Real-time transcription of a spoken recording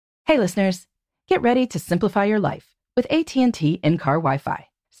Hey listeners, get ready to simplify your life with AT&T in-car Wi-Fi.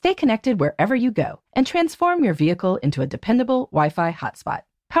 Stay connected wherever you go and transform your vehicle into a dependable Wi-Fi hotspot.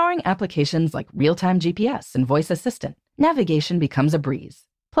 Powering applications like real-time GPS and voice assistant, navigation becomes a breeze.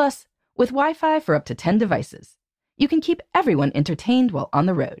 Plus, with Wi-Fi for up to 10 devices, you can keep everyone entertained while on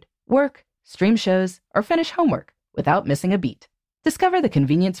the road, work, stream shows, or finish homework without missing a beat. Discover the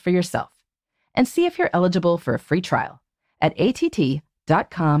convenience for yourself and see if you're eligible for a free trial at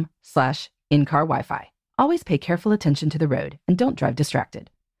att.com/in-car Wi-Fi. Always pay careful attention to the road and don't drive distracted.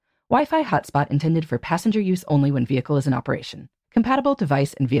 Wi-Fi hotspot intended for passenger use only when vehicle is in operation. Compatible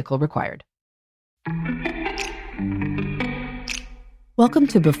device and vehicle required. Welcome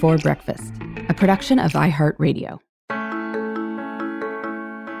to Before Breakfast, a production of iHeartRadio.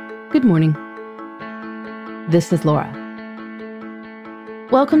 Good morning. This is Laura.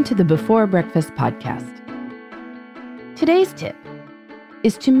 Welcome to the Before Breakfast podcast. Today's tip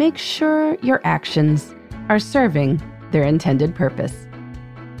is to make sure your actions are serving their intended purpose.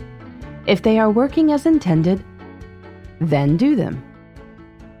 If they are working as intended, then do them.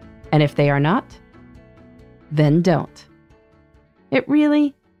 And if they are not, then don't. It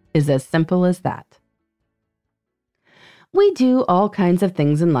really is as simple as that. We do all kinds of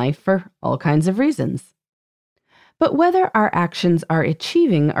things in life for all kinds of reasons. But whether our actions are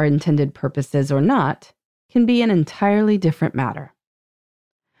achieving our intended purposes or not can be an entirely different matter.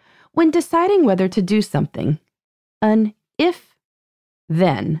 When deciding whether to do something, an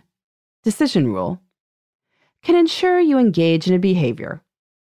if-then decision rule can ensure you engage in a behavior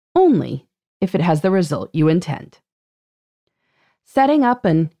only if it has the result you intend. Setting up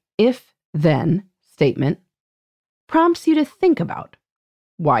an if-then statement prompts you to think about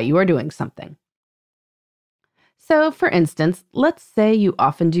why you are doing something. So, for instance, let's say you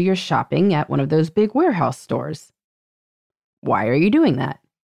often do your shopping at one of those big warehouse stores. Why are you doing that?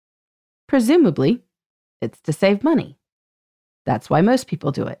 Presumably, it's to save money. That's why most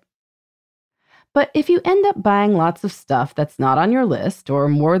people do it. But if you end up buying lots of stuff that's not on your list or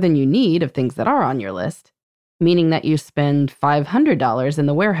more than you need of things that are on your list, meaning that you spend $500 in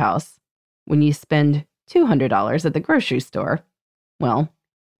the warehouse when you spend $200 at the grocery store, well,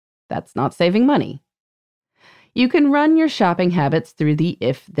 that's not saving money. You can run your shopping habits through the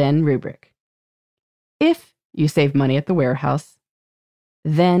if-then rubric. If you save money at the warehouse,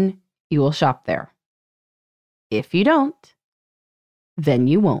 then you will shop there. If you don't, then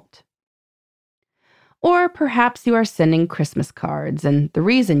you won't. Or perhaps you are sending Christmas cards, and the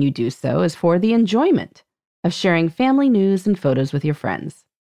reason you do so is for the enjoyment of sharing family news and photos with your friends.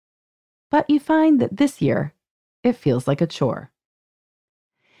 But you find that this year, it feels like a chore.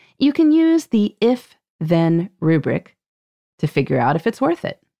 You can use the if-then rubric to figure out if it's worth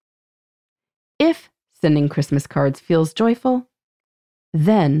it. If sending Christmas cards feels joyful,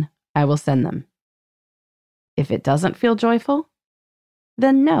 then I will send them. If it doesn't feel joyful,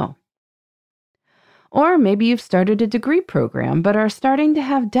 then no. Or maybe you've started a degree program but are starting to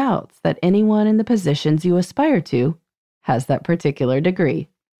have doubts that anyone in the positions you aspire to has that particular degree.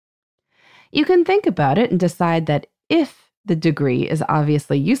 You can think about it and decide that if the degree is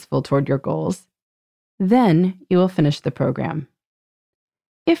obviously useful toward your goals, then you will finish the program.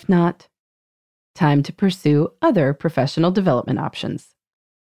 If not, time to pursue other professional development options.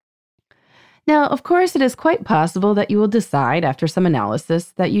 Now, of course, it is quite possible that you will decide after some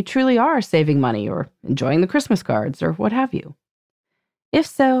analysis that you truly are saving money or enjoying the Christmas cards or what have you. If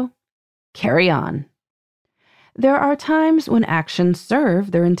so, carry on. There are times when actions serve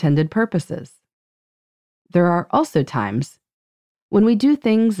their intended purposes. There are also times when we do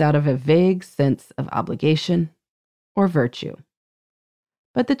things out of a vague sense of obligation or virtue.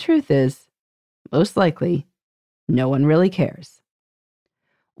 But the truth is, most likely, no one really cares.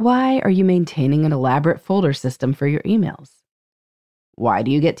 Why are you maintaining an elaborate folder system for your emails? Why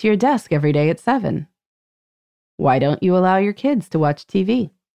do you get to your desk every day at 7? Why don't you allow your kids to watch TV?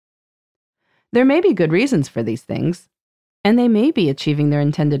 There may be good reasons for these things, and they may be achieving their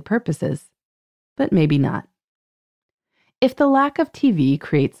intended purposes, but maybe not. If the lack of TV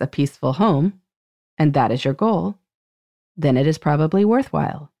creates a peaceful home, and that is your goal, then it is probably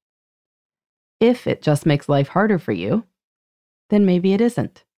worthwhile. If it just makes life harder for you, then maybe it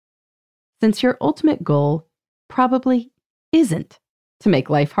isn't. Since your ultimate goal probably isn't to make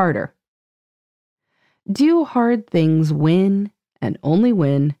life harder. Do hard things when and only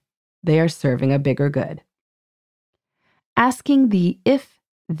when they are serving a bigger good. Asking the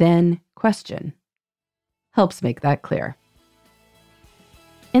if-then question helps make that clear.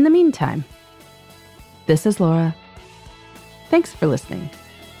 In the meantime, this is Laura. Thanks for listening.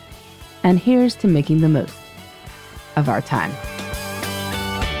 And here's to making the most of our time.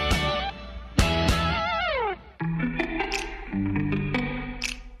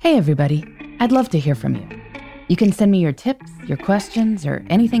 Hey everybody, I'd love to hear from you. You can send me your tips, your questions, or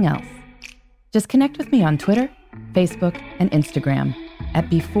anything else. Just connect with me on Twitter, Facebook, and Instagram at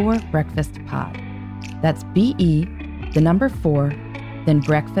Before Breakfast Pod. That's BE, the number 4, then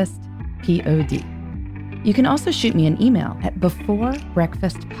breakfast, POD. You can also shoot me an email at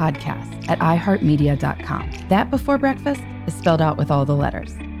beforebreakfastpodcast@iheartmedia.com. That Before Breakfast is spelled out with all the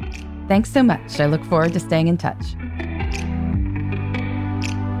letters. Thanks so much. I look forward to staying in touch.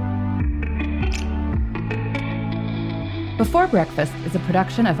 Before Breakfast is a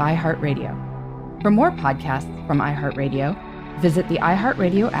production of iHeartRadio. For more podcasts from iHeartRadio, visit the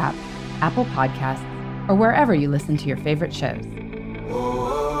iHeartRadio app, Apple Podcasts, or wherever you listen to your favorite shows.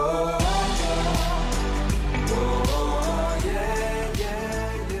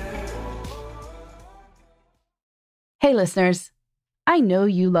 Hey listeners, I know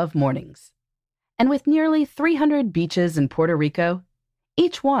you love mornings. And with nearly 300 beaches in Puerto Rico,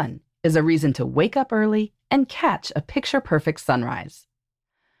 each one is a reason to wake up early and catch a picture-perfect sunrise.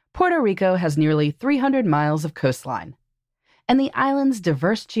 Puerto Rico has nearly 300 miles of coastline, and the island's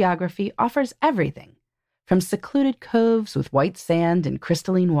diverse geography offers everything from secluded coves with white sand and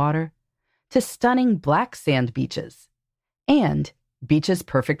crystalline water to stunning black sand beaches and beaches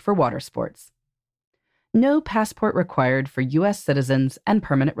perfect for water sports. No passport required for U.S. citizens and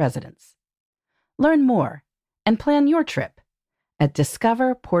permanent residents. Learn more and plan your trip at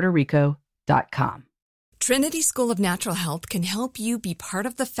discoverpuertorico.com. Trinity School of Natural Health can help you be part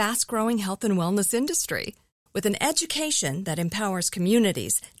of the fast-growing health and wellness industry. With an education that empowers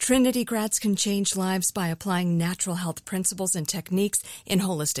communities, Trinity grads can change lives by applying natural health principles and techniques in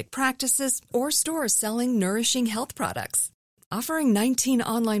holistic practices or stores selling nourishing health products. Offering 19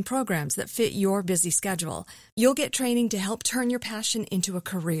 online programs that fit your busy schedule, you'll get training to help turn your passion into a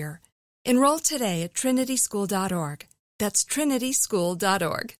career. Enroll today at trinityschool.org. That's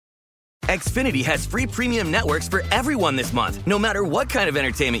trinityschool.org. Xfinity has free premium networks for everyone this month, no matter what kind of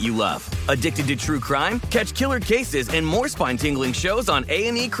entertainment you love. Addicted to true crime? Catch killer cases and more spine-tingling shows on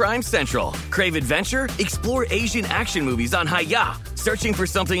A&E Crime Central. Crave adventure? Explore Asian action movies on Hi-YAH. Searching for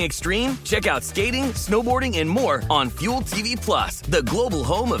something extreme? Check out skating, snowboarding, and more on Fuel TV Plus, the global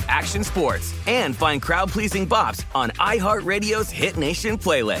home of action sports. And find crowd-pleasing bops on iHeartRadio's Hit Nation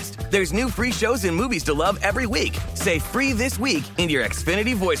playlist. There's new free shows and movies to love every week. Say free this week in your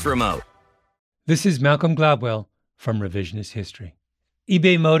Xfinity voice remote. This is Malcolm Gladwell from Revisionist History.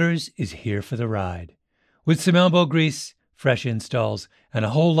 eBay Motors is here for the ride. With some elbow grease, fresh installs, and a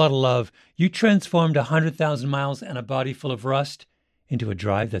whole lot of love, you transformed 100,000 miles and a body full of rust into a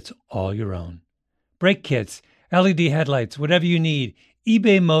drive that's all your own. Brake kits, LED headlights, whatever you need,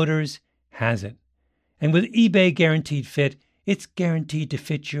 eBay Motors has it. And with eBay Guaranteed Fit, it's guaranteed to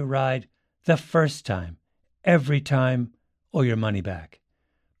fit your ride the first time, every time, or your money back.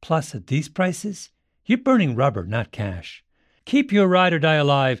 Plus, at these prices, you're burning rubber, not cash. Keep your ride or die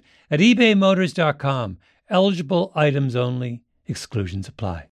alive at ebaymotors.com. Eligible items only. Exclusions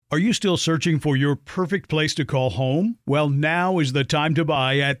apply. Are you still searching for your perfect place to call home? Well, now is the time to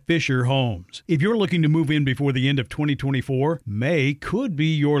buy at Fisher Homes. If you're looking to move in before the end of 2024, May could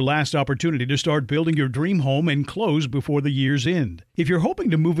be your last opportunity to start building your dream home and close before the year's end. If you're hoping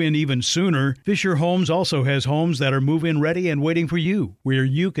to move in even sooner, Fisher Homes also has homes that are move-in ready and waiting for you, where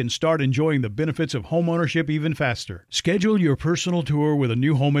you can start enjoying the benefits of homeownership even faster. Schedule your personal tour with a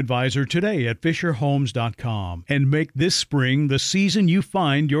new home advisor today at FisherHomes.com and make this spring the season you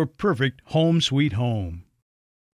find your perfect home sweet home.